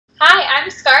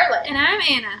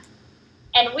I'm Anna.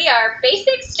 And we are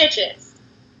Basic Stitches.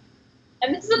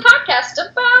 And this is a podcast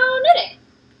about knitting.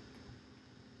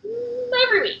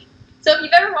 Every week. So if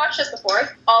you've ever watched us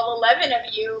before, all 11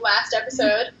 of you last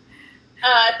episode,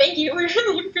 thank you. We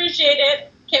really appreciate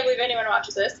it. Can't believe anyone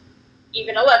watches this.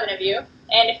 Even 11 of you.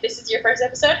 And if this is your first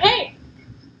episode, hey,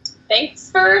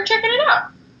 thanks for checking it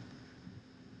out.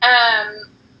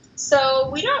 So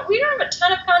we don't have a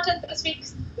ton of content this week.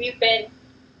 We've been,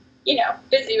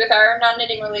 busy with our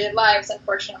non-knitting related lives,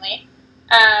 unfortunately.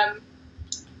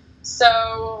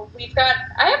 So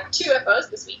I have 2 FOs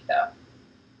this week, though.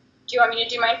 Do you want me to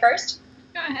do mine first?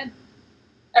 Go ahead.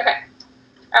 Okay.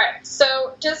 Alright,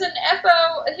 so here's an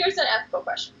FO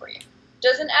question for you.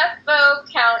 Does an FO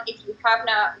count if you have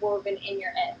not woven in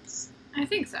your ends? I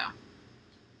think so.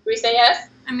 We say yes?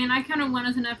 I mean, I kind of won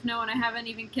as an FNO and I haven't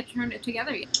even turned it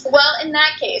together yet. Well, in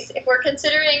that case, if we're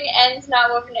considering ends not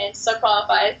woven in, so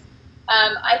qualifies,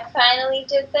 I finally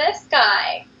did this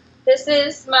guy. This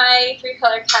is my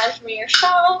 3-color Cashmere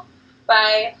shawl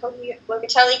by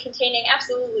Locatelli, containing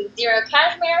absolutely 0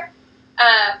 cashmere.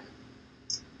 But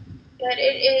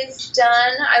it is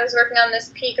done. I was working on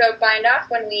this Pico bind-off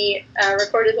when we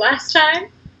recorded last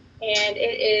time, and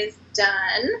it is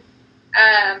done.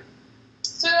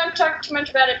 So we won't talk too much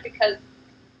about it because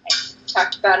I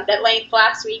talked about it at length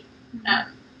last week.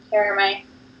 Here are my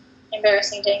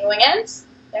embarrassing dangling ends.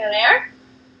 There they are.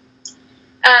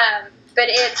 But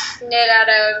it's knit out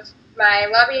of my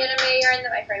Bien Aimee yarn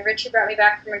that my friend Richie brought me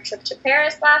back from a trip to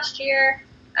Paris last year.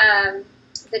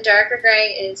 The darker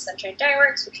gray is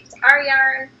Sunshinedye.works, which is our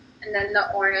yarn, and then the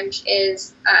orange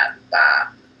is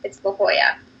Bahh. It's La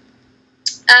Jolla.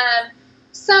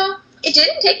 So it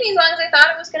didn't take me as long as I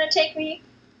thought it was going to take me.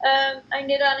 I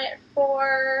knit on it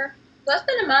for less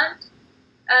than a month,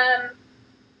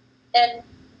 and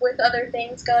with other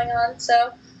things going on.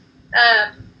 So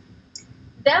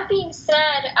that being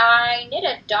said, I knit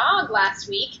a dog last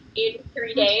week in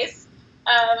 3 days.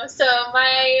 So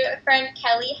my friend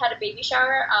Kelly had a baby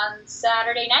shower on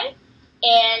Saturday night,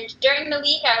 and during the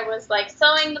week I was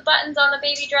sewing the buttons on the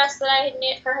baby dress that I had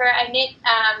knit for her. I knit,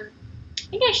 I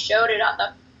think I showed it on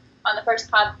the first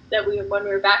pod that when we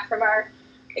were back from our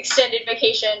extended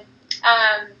vacation.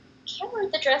 I can't remember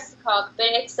what the dress is called, but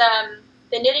it's the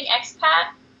Knitting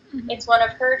Expat. It's one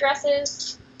of her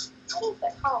dresses. What is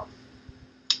that called?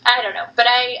 I don't know, but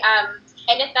I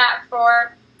knit that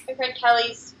for my friend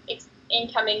Kelly's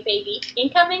incoming baby.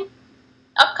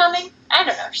 Upcoming? I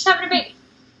don't know. She's having a baby.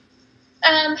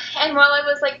 And while I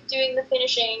was doing the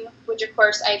finishing, which of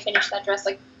course I finished that dress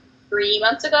 3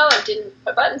 months ago and didn't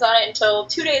put buttons on it until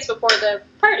 2 days before the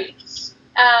party.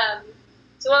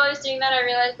 So while I was doing that, I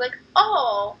realized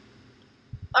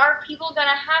are people gonna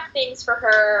have things for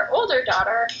her older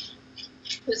daughter,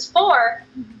 who's 4?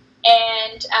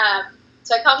 And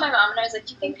so I called my mom and I was like,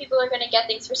 do you think people are gonna get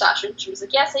things for Sasha? And she was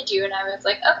like, yes, I do. And I was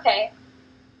like, okay.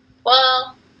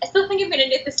 Well, I still think I'm gonna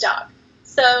knit this dog.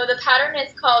 So the pattern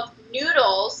is called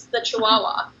Noodles, the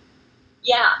Chihuahua.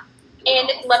 Yeah. And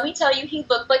let me tell you, he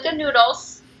looked like a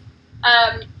Noodles.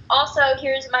 Also,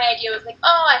 here's my idea. Was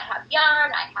I have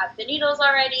yarn. I have the needles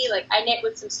already. I knit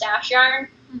with some stash yarn.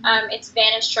 It's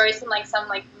Vanna's choice and some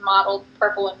mottled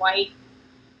purple and white.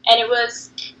 And it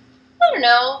was, I don't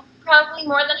know, probably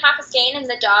more than half a skein, and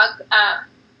the dog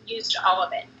used all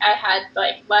of it. I had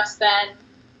less than,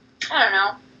 I don't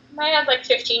know, I might have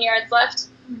 15 yards left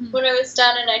when it was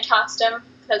done, and I tossed them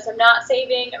because I'm not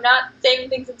saving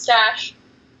things in stash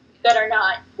that are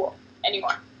not wool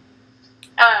anymore.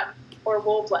 Or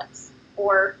wool blends,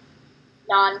 or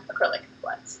non-acrylic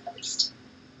blends, at least.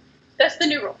 That's the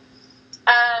new rule.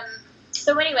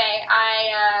 So anyway,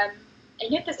 I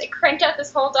knit this, I cranked out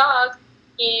this whole dog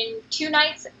in 2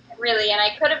 nights, really, and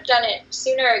I could have done it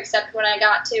sooner, except when I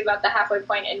got to about the halfway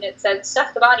point and it said,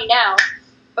 stuff the body now.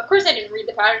 Of course I didn't read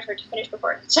the pattern for it to finish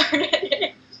before it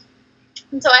started.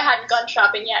 And so I hadn't gone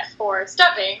shopping yet for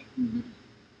stuffing.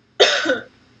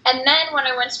 And then when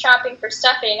I went shopping for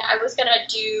stuffing, I was going to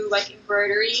do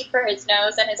embroidery for his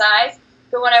nose and his eyes.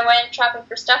 But when I went shopping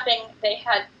for stuffing, they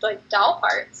had doll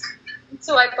parts. And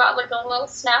so I bought a little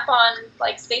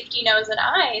snap-on safety nose and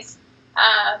eyes.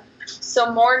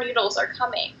 So more noodles are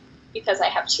coming because I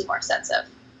have 2 more sets of.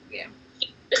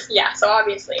 Yeah, so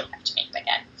obviously I have to make them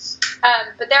again.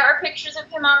 But there are pictures of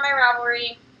him on my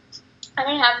Ravelry. I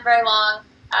didn't have him very long.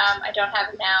 I don't have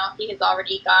him now. He has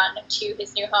already gone to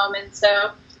his new home, and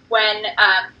so when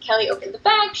Kelly opened the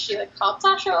bag, she called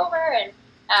Sasha over and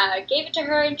gave it to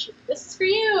her, and she said, this is for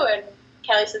you. And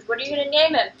Kelly says, what are you going to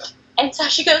name him? And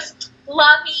Sasha goes,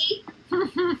 Lovey.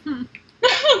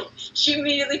 She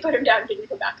immediately put him down and didn't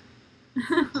come back.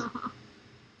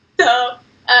 So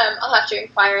I'll have to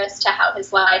inquire as to how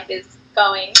his life is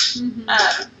going now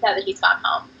that he's gone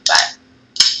home. But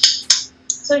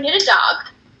so we knit a dog,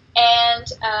 and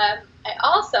I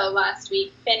also last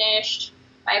week finished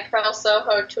my Purl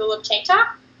Soho Tulip tank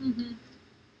top,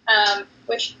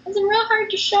 which isn't real hard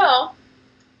to show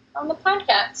on the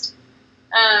podcast.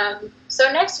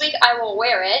 So next week I will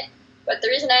wear it, but the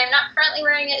reason I am not currently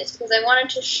wearing it is because I wanted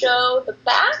to show the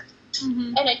back,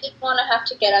 and I didn't want to have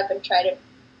to get up and try to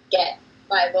get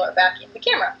my lower back in the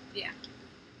camera. Yeah.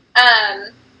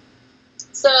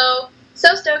 So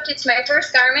stoked. It's my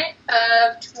first garment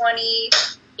of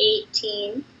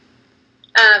 2018.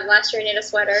 Last year I knit a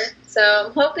sweater, so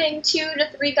I'm hoping 2 to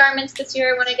 3 garments this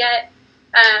year I want to get.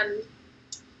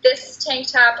 This tank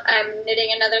top, I'm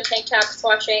knitting another tank top,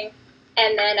 swatching,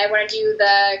 and then I want to do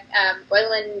the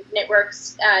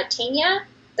Knitpicks Tanya.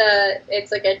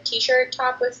 It's like a t-shirt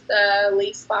top with the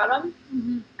lace bottom.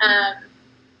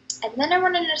 And then I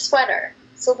want to knit a sweater.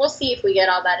 So we'll see if we get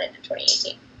all that in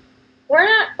 2018. We're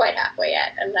not quite halfway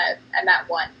yet. I'm at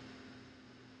 1.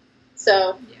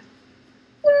 So yeah.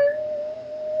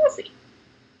 We'll see.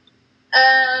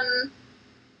 I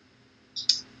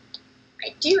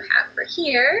do have over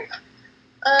here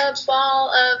an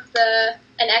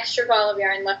extra ball of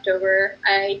yarn left over.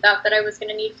 I thought that I was going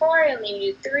to need 4. I only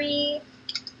needed 3.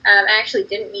 I actually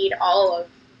didn't need all of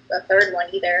the third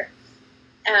one either.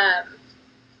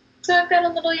 So I've got a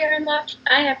little yarn left.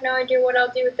 I have no idea what I'll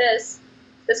do with this.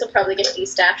 This will probably get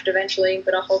destashed eventually,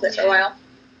 but I'll hold it for a while.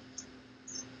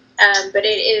 But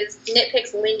it is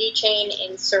Knitpicks Lindy chain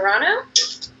in Serano.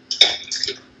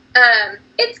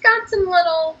 It's got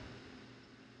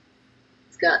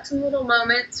some little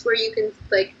moments where you can,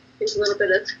 like, there's a little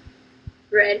bit of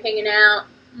thread hanging out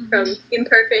from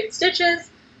imperfect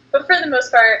stitches, but for the most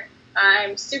part,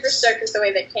 I'm super stoked with the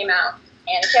way that it came out,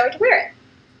 and I can't wait to wear it.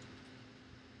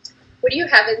 What do you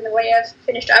have in the way of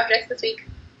finished objects this week?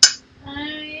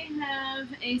 I have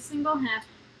a single hat.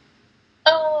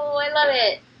 Oh, I love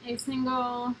it. A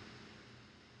single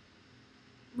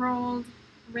rolled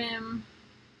rim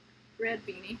red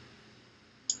beanie.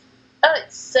 Oh,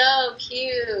 it's so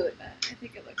cute. But I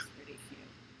think it looks pretty cute.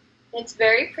 It's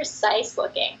very precise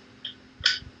looking.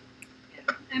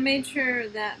 Yeah. I made sure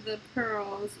that the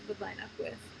pearls would line up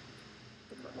with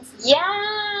the pearls.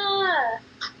 Yeah!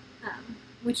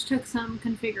 Which took some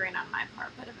configuring on my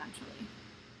part, but eventually.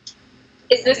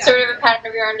 Is this sort of a pattern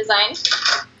of your own design?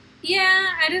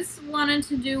 Yeah, I just wanted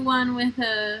to do one with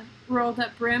a rolled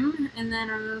up brim, and then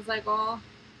I was like, well,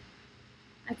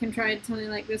 I can try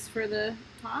something like this for the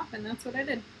top, and that's what I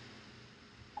did.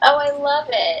 Oh, I love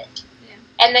it. Yeah.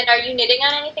 And then are you knitting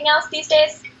on anything else these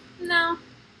days? No.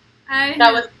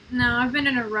 No, I've been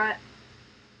in a rut.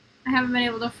 I haven't been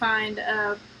able to find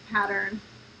a pattern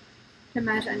to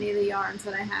match any of the yarns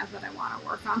that I have that I want to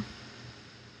work on.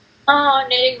 Oh,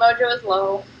 knitting mojo is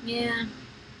low. Yeah.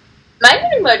 My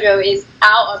knitting mojo is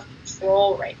out of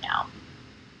control right now.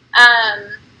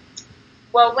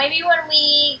 Well, maybe when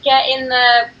we get in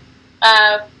the,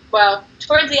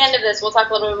 towards the end of this, we'll talk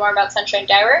a little bit more about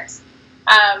Sunshinedye.works.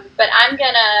 But I'm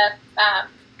gonna,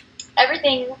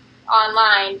 everything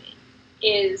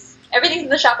everything's in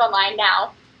the shop online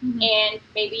now. And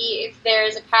maybe if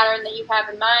there's a pattern that you have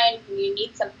in mind and you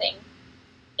need something,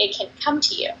 it can come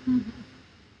to you.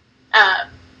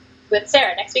 With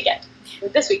Sarah next weekend,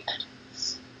 with this weekend.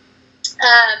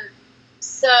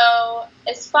 So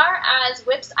as far as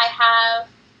whips, I have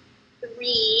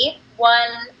 3.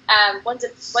 One's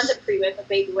a pre-whip, a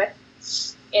baby whip.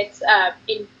 It's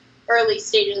in early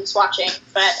stages of swatching,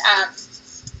 but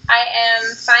I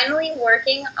am finally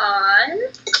working on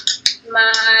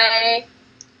my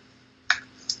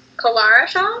Kallara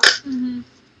Shawl,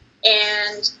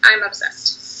 and I'm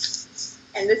obsessed.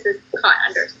 And this is caught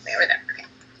under something over there. Okay.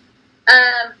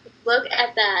 Look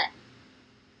at that.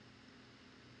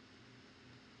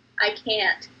 I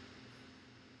can't.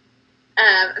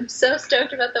 I'm so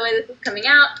stoked about the way this is coming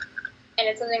out, and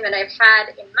it's something that I've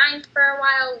had in mind for a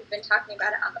while. We've been talking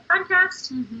about it on the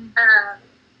podcast.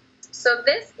 So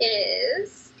this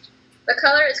is, the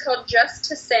color is called Just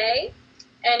to Say,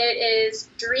 and it is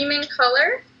Dreaming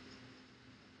Color.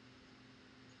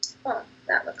 Oh,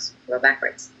 that looks real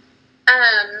backwards.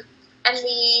 And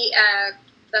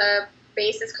the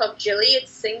base is called Jilly. It's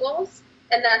singles,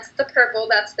 and that's the purple.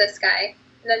 That's this guy.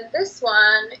 And then this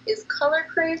one is Color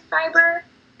Craze Fiber,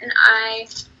 and I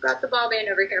got the ball band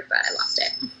over here, but I lost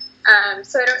it.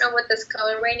 So I don't know what this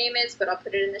colorway name is, but I'll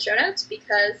put it in the show notes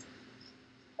because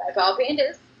my ball band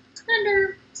is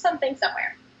under something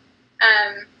somewhere.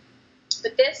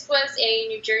 But this was a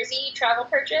New Jersey travel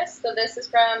purchase, so this is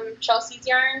from Urth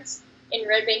Yarns, in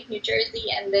Red Bank, New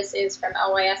Jersey, and this is from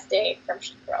LYS Day from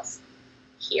She Girls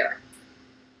here.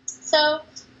 So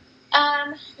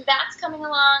that's coming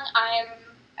along.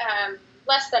 I'm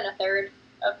less than a third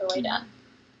of the way done,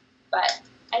 but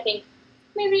I think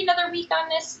maybe another week on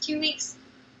this, 2 weeks,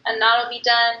 and that'll be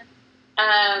done.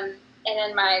 And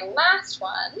then my last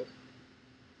one,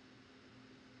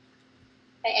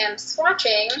 I am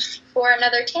swatching for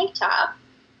another tank top.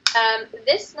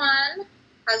 This one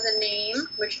has a name,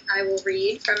 which I will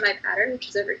read from my pattern, which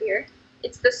is over here.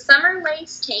 It's the Summer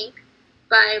Lace Tank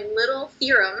by Little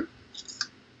Theorem.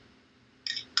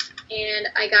 And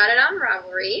I got it on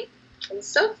Ravelry. And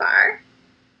so far,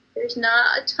 there's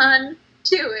not a ton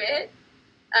to it.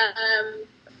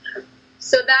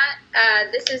 So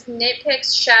this is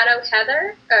Knitpicks Shadow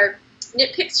Heather, or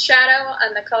Knitpicks Shadow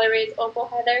on the colorways Opal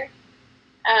Heather.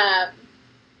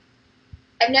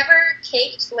 I've never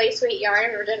caked lace weight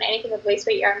yarn or done anything with lace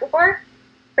weight yarn before.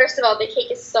 First of all, the cake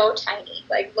is so tiny.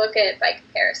 Like, look at, by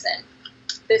comparison.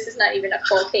 This is not even a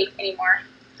full cake anymore.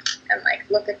 And, like,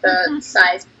 look at the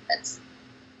size difference.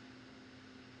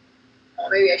 Oh,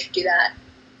 maybe I should do that.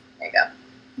 There you go.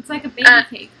 It's like a baby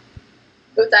cake.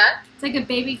 What's that? It's like a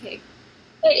baby cake.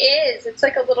 It is. It's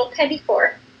like a little petit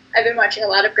four. I've been watching a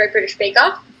lot of Great British Bake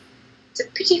Off. It's a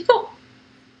petit four.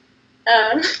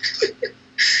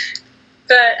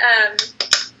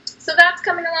 So that's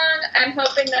coming along. I'm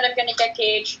hoping that I'm going to get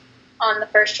gauge on the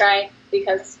first try,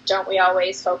 because don't we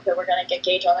always hope that we're going to get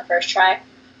gauge on the first try?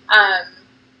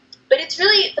 But it's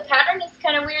really, the pattern is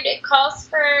kind of weird. It calls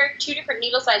for 2 different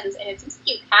needle sizes, and it's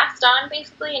you cast on,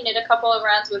 basically, and knit a couple of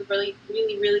rounds with really,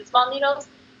 really, really small needles,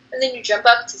 and then you jump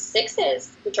up to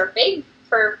 6s, which are big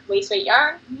for lace weight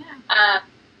yarn. Yeah.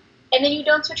 And then you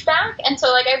don't switch back. And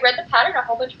so, like, I read the pattern a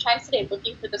whole bunch of times today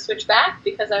looking for the switch back,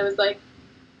 because I was like,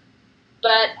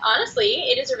 but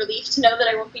honestly, it is a relief to know that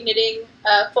I won't be knitting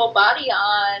a full body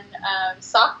on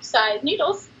sock-size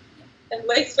needles and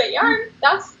lace weight yarn.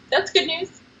 That's good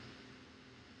news.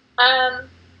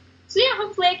 So yeah,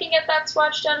 hopefully I can get that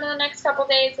swatch done in the next couple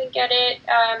days and get it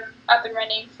up and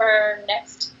running for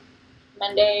next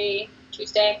Monday,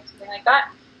 Tuesday, something like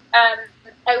that.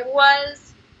 I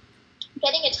was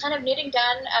getting a ton of knitting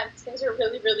done. Things were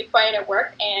really, really quiet at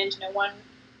work, and no one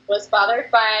was bothered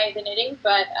by the knitting,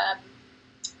 but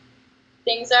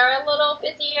things are a little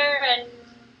busier and,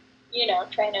 you know,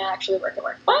 trying to actually work at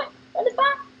work. What is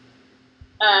that?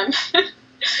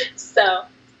 So,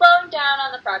 slowing down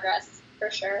on the progress, for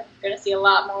sure. You're going to see a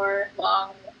lot more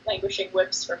long, languishing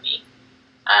whips from me.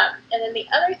 And then the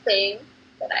other thing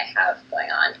that I have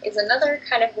going on is another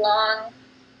kind of long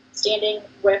standing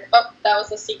whip. Oh, that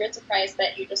was a secret surprise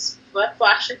that you just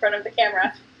flashed in front of the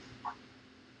camera.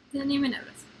 Didn't even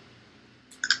notice.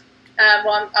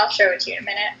 Well, I'll show it to you in a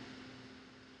minute.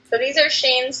 So these are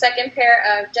Shane's second pair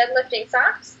of deadlifting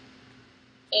socks.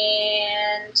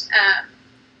 And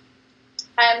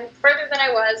I'm further than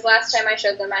I was. Last time I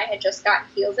showed them, I had just gotten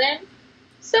heels in.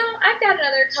 So I've got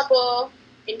another couple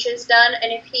inches done.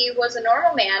 And if he was a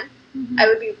normal man, I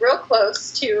would be real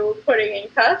close to putting in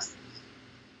cuffs.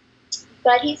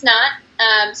 But he's not.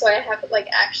 So I have, like,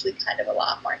 actually kind of a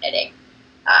lot more knitting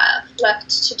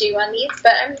left to do on these.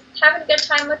 But I'm having a good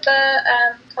time with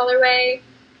the colorway.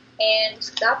 And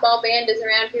that ball band is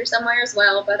around here somewhere as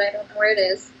well, but I don't know where it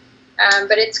is.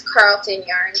 But it's Carlton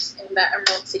Yarns in that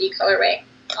Emerald City colorway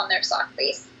on their sock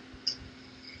base.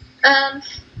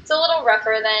 It's a little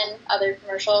rougher than other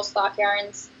commercial stock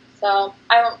yarns, so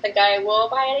I don't think I will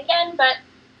buy it again, but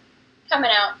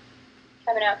coming out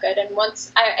good. And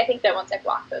I think that once I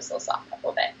block those, they'll soften up a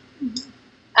little bit.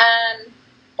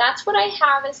 That's what I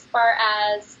have as far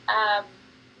as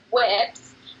whips.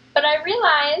 But I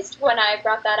realized when I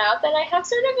brought that out that I have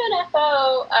sort of an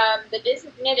FO, the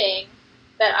Disney knitting,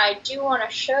 that I do want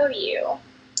to show you.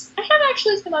 I have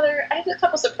actually I have a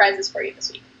couple surprises for you this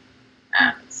week.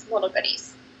 Some little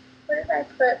goodies. Where did I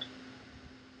put?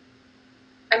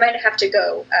 I might have to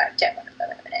go get one of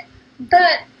them in a minute.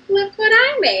 But look what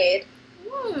I made.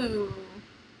 Ooh.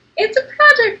 It's a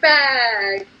project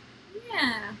bag.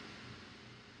 Yeah.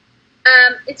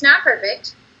 It's not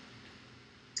perfect.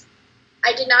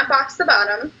 I did not box the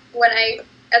bottom.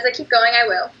 As I keep going, I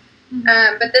will.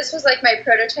 But this was like my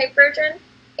prototype version.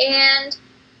 And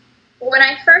when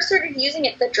I first started using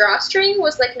it, the drawstring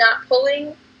was like not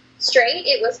pulling straight.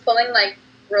 It was pulling like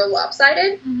real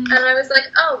lopsided. And I was like,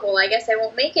 oh, well, I guess I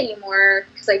won't make any more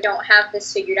because I don't have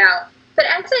this figured out. But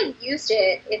as I've used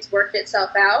it, it's worked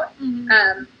itself out.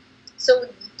 So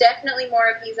definitely more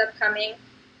of these upcoming.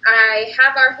 I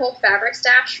have our whole fabric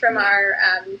stash from our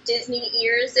Disney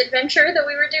Ears adventure that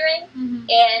we were doing,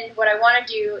 and what I want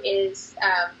to do is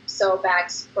sew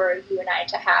bags for you and I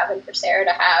to have and for Sarah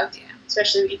to have,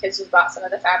 especially because you bought some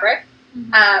of the fabric.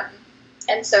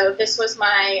 And so this was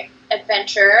my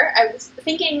adventure. I was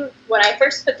thinking when I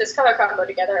first put this color combo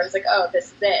together, I was like, oh, this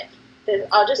is it.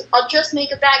 I'll just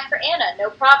make a bag for Anna, no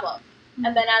problem.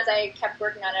 And then as I kept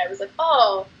working on it, I was like,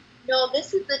 oh, no,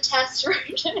 this is the test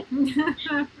version.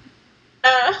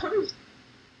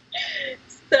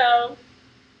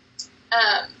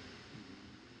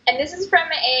 And this is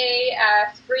from a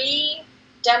free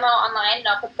demo online, and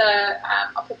I'll put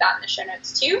that in the show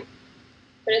notes too.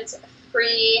 But it's a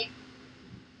free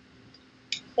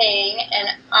thing, and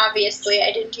obviously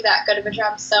I didn't do that good of a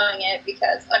job sewing it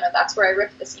because, oh no, that's where I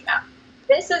ripped the seam out.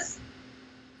 This is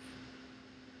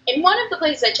in one of the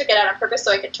places I took it out on purpose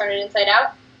so I could turn it inside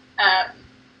out.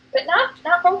 But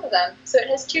not both of them. So it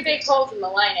has two big holes in the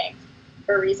lining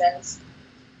for reasons.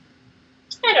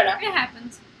 I don't know. It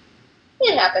happens.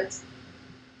 It happens.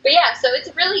 But yeah, so it's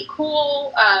a really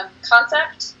cool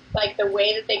concept. Like the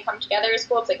way that they come together is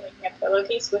cool. It's like making a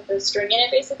pillowcase with a string in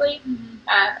it, basically.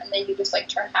 And then you just like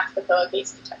turn half the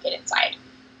pillowcase and tuck it inside.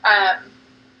 But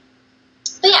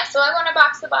yeah, so I want to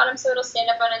box the bottom so it'll stand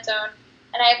up on its own.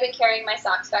 And I've been carrying my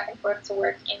socks back and forth to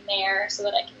work in there so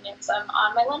that I can knit some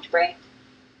on my lunch break.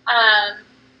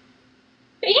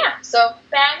 But yeah, so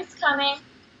bag's coming.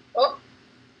 Oh.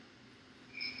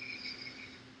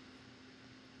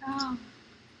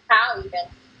 How even?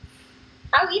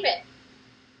 How even?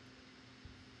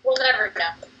 We'll never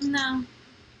know. No.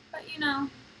 But you know,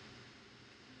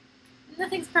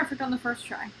 nothing's perfect on the first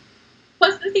try.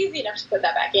 Plus, it's easy enough to put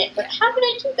that back in. But how did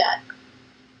I do that?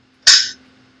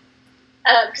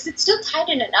 Because it's still tied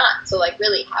in a knot, so like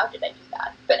really, how did I do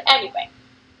that? But anyway,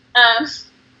 I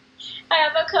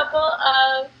have a couple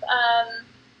of.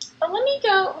 Let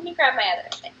me grab my other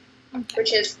thing,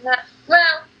 which is not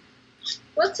well.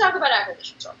 Let's talk about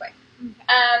acquisitions real quick.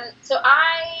 So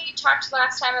I talked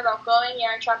last time about going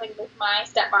yarn shopping with my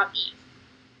stepmom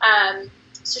Eve.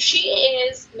 So she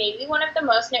is maybe one of the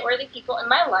most knitworthy people in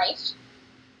my life.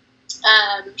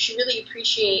 She really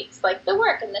appreciates like the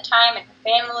work and the time, and her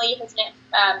family has knit,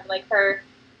 like her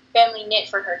family knit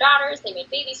for her daughters. They made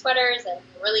baby sweaters and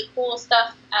really cool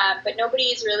stuff, but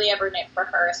nobody's really ever knit for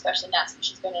her, especially not since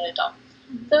she's been an adult.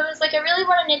 So it was like, I really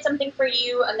want to knit something for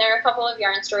you, and there are a couple of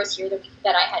yarn stores here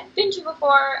that I hadn't been to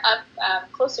before, up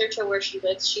closer to where she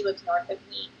lives. She lives north of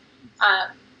me.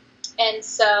 And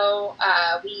so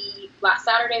we, last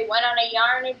Saturday, went on a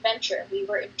yarn adventure. We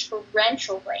were in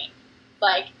torrential rain,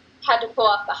 like, had to pull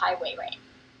off the highway rain.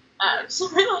 So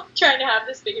we're like, trying to have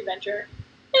this big adventure.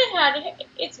 It had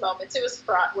its moments. It was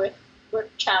fraught with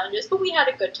challenges, but we had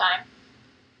a good time.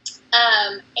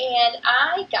 And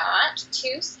I got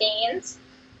 2 skeins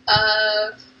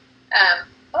of,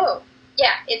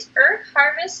 it's Earth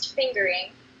Harvest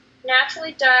Fingering,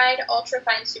 naturally dyed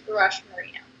ultra-fine superwash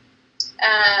merino.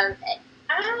 And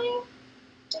I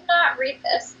did not read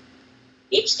this.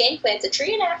 Each skein plants a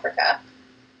tree in Africa,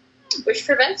 which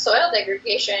prevents soil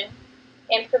degradation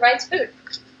and provides food.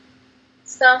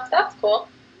 So that's cool.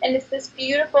 And it's this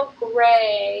beautiful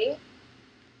gray.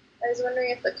 I was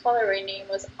wondering if the colorway name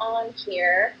was on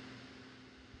here.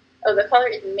 Oh, the color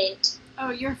is mint.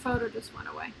 Oh, your photo just went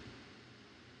away.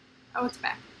 Oh, it's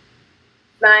back.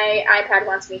 My iPad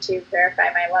wants me to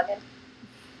verify my login.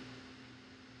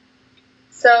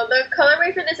 So the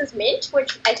colorway for this is mint,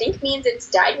 which I think means it's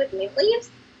dyed with mint leaves.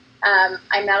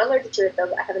 I'm not allergic to it,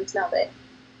 though. I haven't smelled it.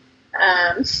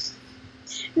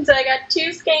 So I got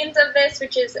 2 skeins of this,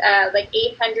 which is like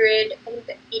 800. I think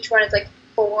that each one is like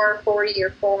 $4.40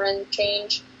 or 4 and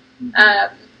change.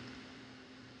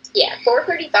 Yeah,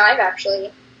 $4.35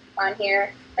 actually on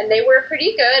here, and they were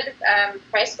pretty good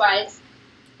price wise.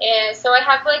 And so I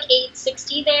have like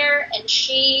 $8.60 there, and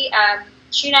she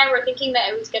and I were thinking that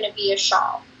it was going to be a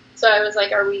shawl. So I was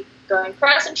like, are we going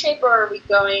crescent shape or are we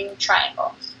going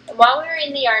triangle? And while we were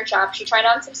in the yarn shop, she tried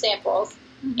on some samples,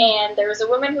 and there was a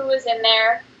woman who was in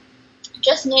there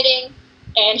just knitting,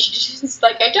 and she just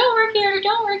like, I don't work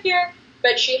here.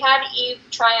 But she had Eve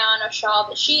try on a shawl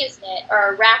that she has knit,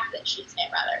 or a wrap that she's knit,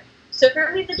 rather. So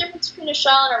for me, the difference between a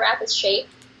shawl and a wrap is shape.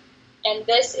 And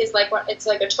this is like, it's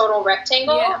like a total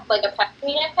rectangle, like a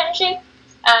pashmina kind of shape.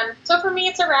 So for me,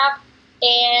 it's a wrap,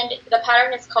 and the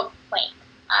pattern is called Plain.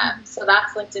 So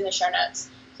that's linked in the show notes.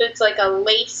 So it's like a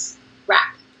lace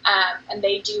wrap. And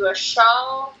they do a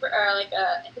shawl,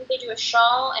 I think they do a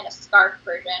shawl and a scarf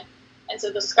version. And so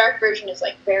the scarf version is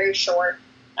like very short,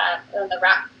 and the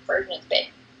wrap version is big.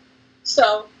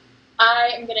 So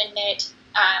I am going to knit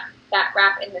that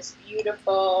wrap in this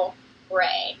beautiful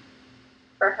gray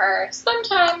for her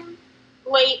sometime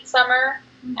late summer,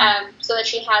 so that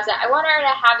she has it. I want her to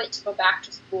have it to go back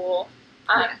to school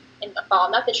in the fall.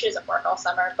 Not that she doesn't work all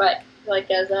summer, but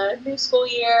like as a new school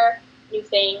year, new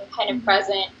thing, kind of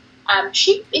present.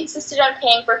 She insisted on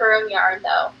paying for her own yarn,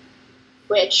 though,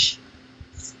 which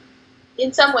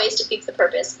in some ways defeats the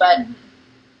purpose, but,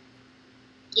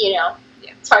 you know,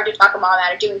 it's hard to talk a mom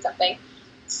out of doing something.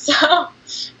 So,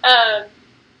 plus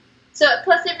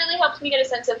it really helps me get a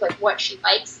sense of, like, what she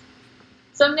likes.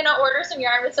 So I'm going to order some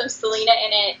yarn with some stellina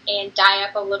in it and dye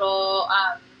up a little,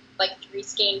 like,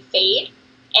 3-skein fade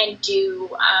and do,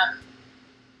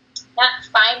 not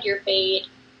Find Your Fade,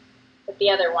 but the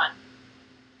other one.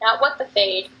 Not What the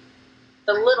Fade,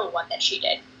 the little one that she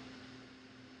did.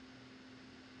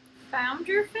 Found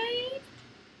Your Fade?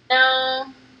 No.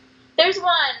 There's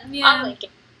one. Yeah. I'll link it.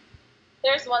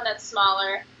 There's one that's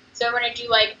smaller. So I'm going to do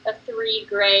like a 3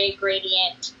 gray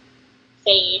gradient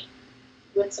fade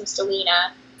with some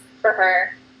stellina for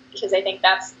her, because I think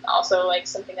that's also like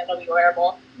something that'll be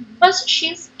wearable. Plus,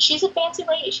 she's a fancy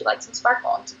lady. She likes some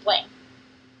sparkle and some bling.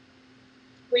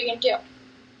 What are you going to do?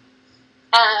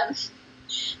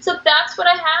 So that's what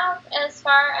I have as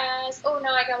far as, oh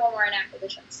no, I got one more in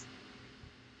acquisitions.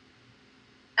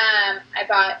 I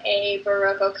bought a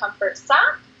Berroco Comfort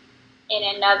sock in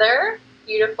another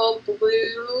beautiful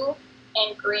blue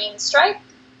and green stripe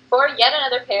for yet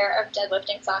another pair of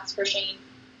deadlifting socks for Shane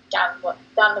down the road.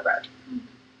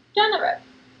 Down the road.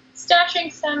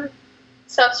 Stashing some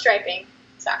self-striping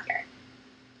sock yarn.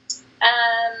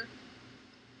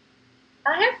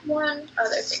 I have one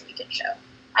other thing we can show.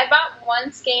 I bought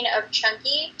 1 skein of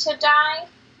Chunky to dye.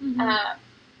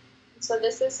 So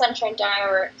this is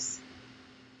Sunshinedye.works.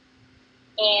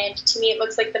 And to me it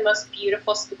looks like the most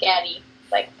beautiful spaghetti,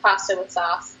 like pasta with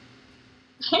sauce.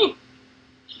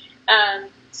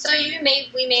 So we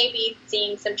may be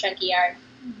seeing some Chunky yarn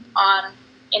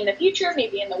in the future,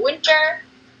 maybe in the winter,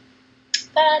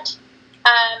 but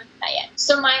not yet.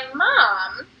 So my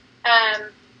mom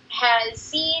has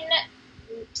seen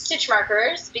stitch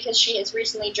markers because she has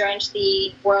recently joined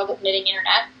the World of Knitting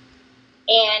Internet,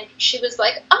 and she was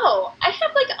like, oh, I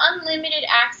have like unlimited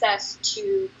access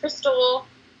to crystal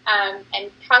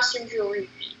and costume jewelry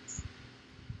beads.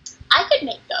 I could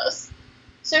make those.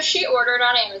 So she ordered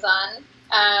on Amazon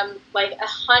like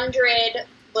 100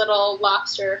 little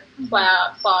lobster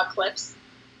claw clips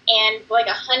and like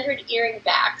 100 earring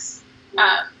backs,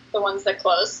 the ones that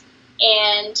close,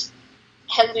 and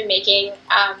has been making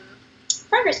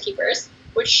progress keepers,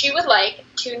 which she would like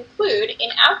to include in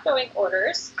outgoing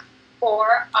orders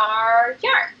for our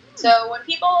yarn. So when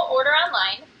people order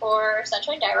online for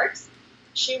Sunshinedye.works,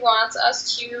 she wants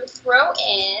us to throw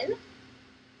in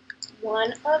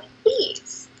one of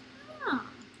these. Oh.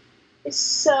 It's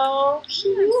so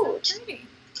cute. Oh, so pretty.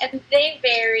 And they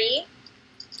vary.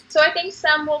 So I think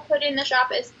some we'll put in the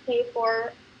shop as pay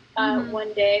for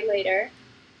one day later.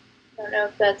 I don't know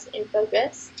if that's in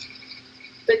focus.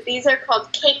 But these are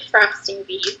called cake frosting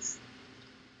beads.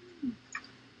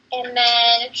 And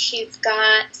then she's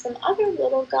got some other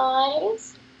little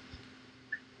guys.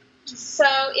 So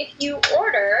if you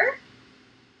order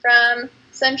from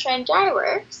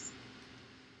Sunshinedye.works,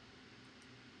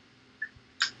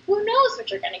 who knows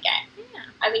what you're going to get? Yeah.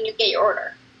 I mean, you get your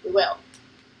order. You will.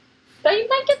 But you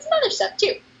might get some other stuff,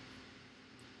 too.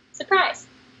 Surprise.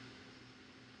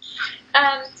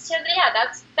 So yeah,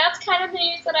 that's kind of the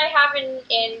news that I have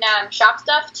in shop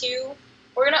stuff too.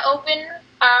 We're gonna open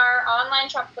our online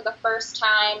shop for the first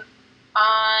time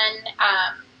on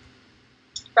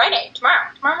Friday,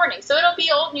 tomorrow morning. So it'll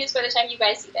be old news by the time you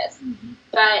guys see this.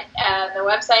 But the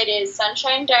website is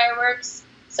Sunshinedye.works,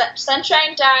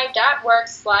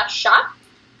 Sunshinedye.works/shop.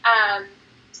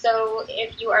 So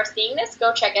if you are seeing this,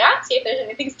 go check it out. See if there's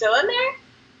anything still in there.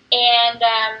 And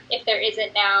if there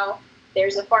isn't now,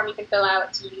 there's a form you can fill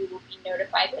out, so you will be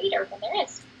notified later when there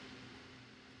is.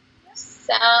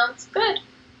 Sounds good.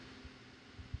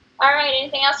 All right,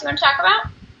 anything else you want to talk about?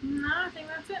 No, I think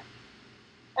that's it.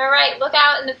 All right, look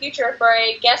out in the future for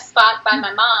a guest spot by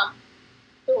my mom,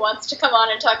 who wants to come on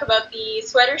and talk about the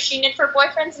sweaters she knit for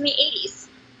boyfriends in the 80s.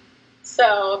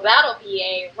 So that'll be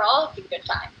a rollicking good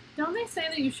time. Don't they say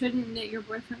that you shouldn't knit your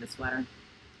boyfriend a sweater?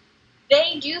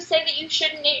 They do say that you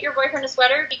shouldn't knit your boyfriend a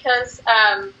sweater because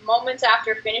moments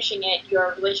after finishing it,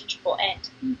 your relationship will end.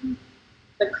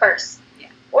 The curse.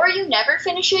 Yeah. Or you never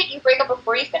finish it, you break up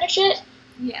before you finish it.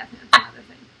 Yeah, that's another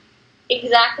thing.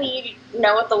 Exactly, you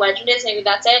know what the legend is, maybe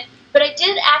that's it. But I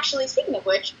did actually, speaking of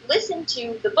which, listen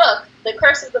to the book, The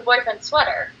Curse of the Boyfriend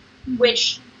Sweater,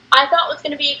 which I thought was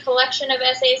going to be a collection of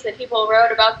essays that people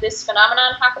wrote about this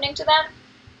phenomenon happening to them,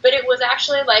 but it was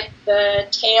actually like the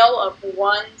tale of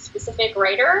one specific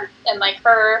writer and like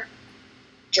her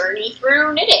journey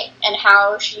through knitting and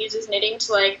how she uses knitting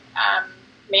to like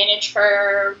manage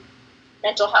her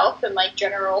mental health and like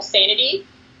general sanity.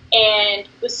 And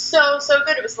it was so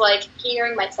good. It was like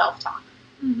hearing myself talk.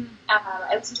 Mm-hmm.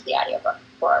 I listened to the audiobook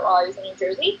before while I was in New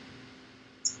Jersey.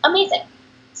 Amazing.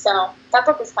 So that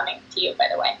book is coming to you, by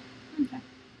the way. Okay.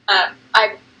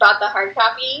 I bought the hard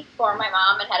copy for my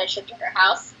mom and had it shipped to her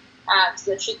house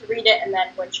so that she could read it, and then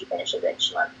when she finishes it,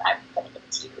 I'm going to give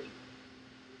it to you to read.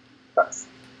 Books.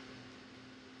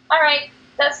 All right,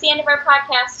 that's the end of our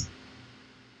podcast.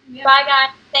 Yep. Bye,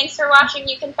 guys. Thanks for watching.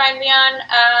 You can find me on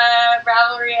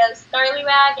Ravelry as Scarlett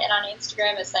and on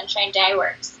Instagram as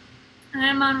Sunshinedye.works.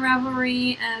 I'm on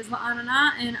Ravelry as La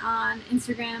Anana and on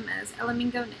Instagram as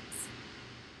Elamingo Knits.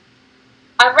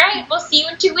 All right, we'll see you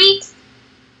in 2 weeks.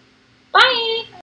 Bye.